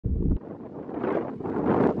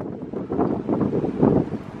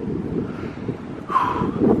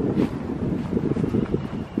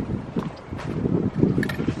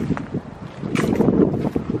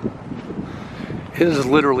It is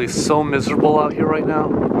literally so miserable out here right now.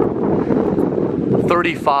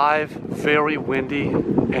 35, very windy,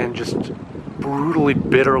 and just brutally,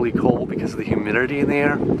 bitterly cold because of the humidity in the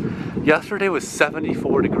air. Yesterday was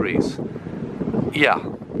 74 degrees. Yeah,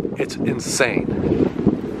 it's insane.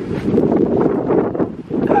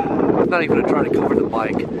 I'm not even gonna try to cover the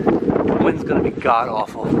mic. The wind's gonna be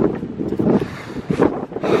god-awful.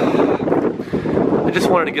 I just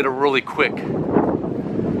wanted to get a really quick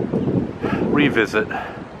revisit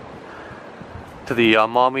to the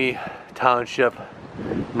Maumee Township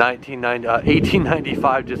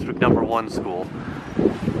 1895 District Number 1 school.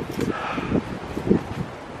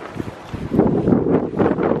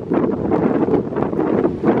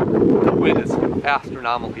 The wind is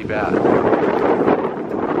astronomically bad.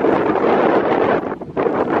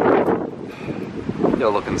 Gotta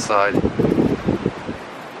look inside.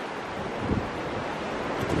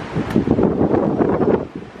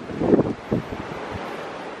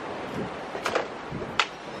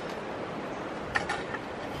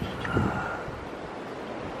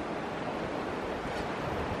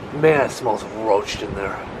 Man, it smells roached in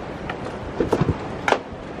there.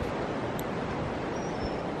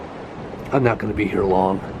 I'm not gonna be here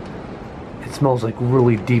long. It smells like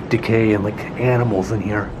really deep decay and like animals in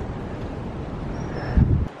here.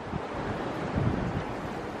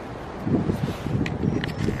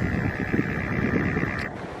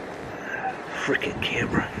 Freaking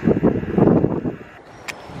camera.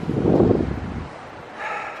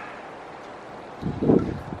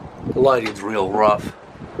 The lighting's real rough.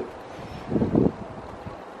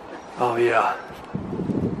 Oh yeah.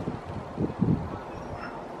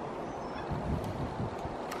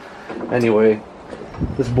 Anyway,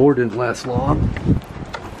 this board didn't last long.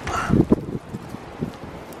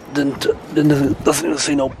 Doesn't even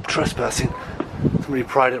say no trespassing. Somebody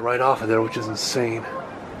pried it right off of there, which is insane.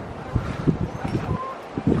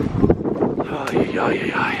 Ay,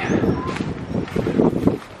 ay, ay.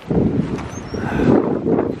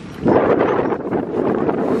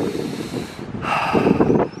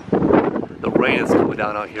 Rain is coming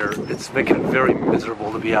down out here. It's making it very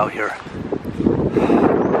miserable to be out here.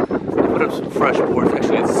 They put up some fresh boards.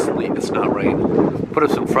 Actually, it's sleet. It's not rain. Put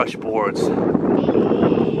up some fresh boards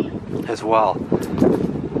as well.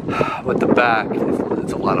 But the back,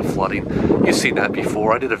 it's a lot of flooding. You've seen that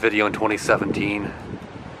before. I did a video in 2017.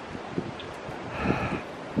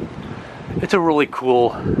 It's a really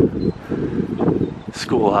cool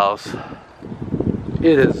schoolhouse.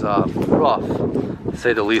 It is rough, to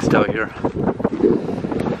say the least, out here.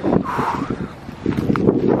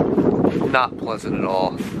 Not pleasant at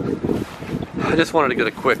all. I just wanted to get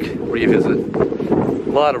a quick revisit. A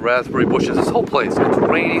lot of raspberry bushes. This whole place, it's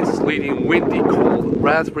raining, sleeting, windy, cold.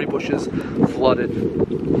 Raspberry bushes flooded.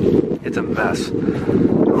 It's a mess.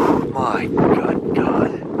 My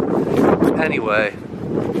God. Anyway.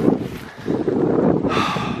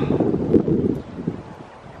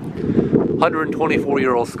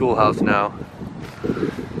 124-year-old schoolhouse now.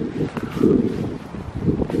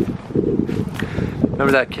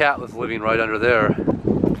 Remember that cat was living right under there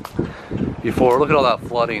before. Look at all that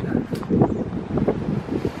flooding.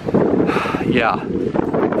 Yeah,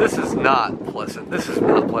 this is not pleasant. This is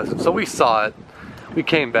not pleasant. So we saw it. We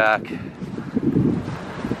came back,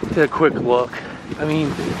 did a quick look. I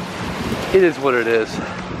mean, it is what it is.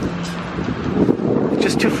 It's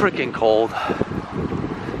just too freaking cold.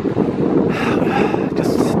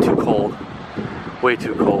 Just too cold. Way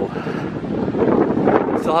too cold.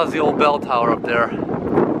 Still has the old bell tower up there.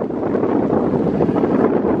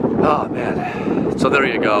 Oh man. So there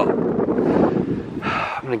you go.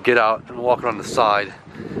 I'm gonna get out and walk around the side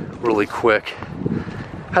really quick.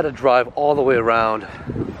 Had to drive all the way around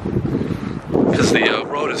because the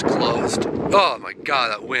road is closed. Oh my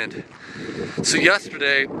God, that wind. So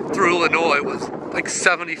yesterday through Illinois was like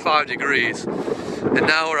 75 degrees. And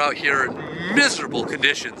now we're out here in miserable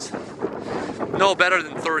conditions. No better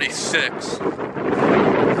than 36.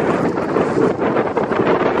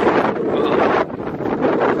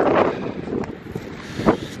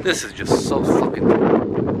 This is just so fucking...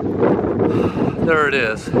 There it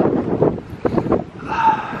is.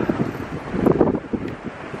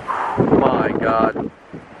 My God.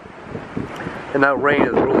 And that rain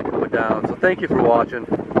is really coming down. So thank you for watching.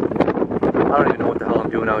 I don't even know what the hell I'm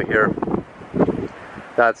doing out here.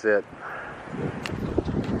 That's it.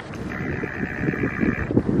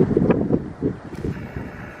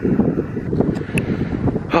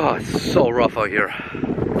 Oh, it's so rough out here.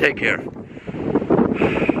 Take care.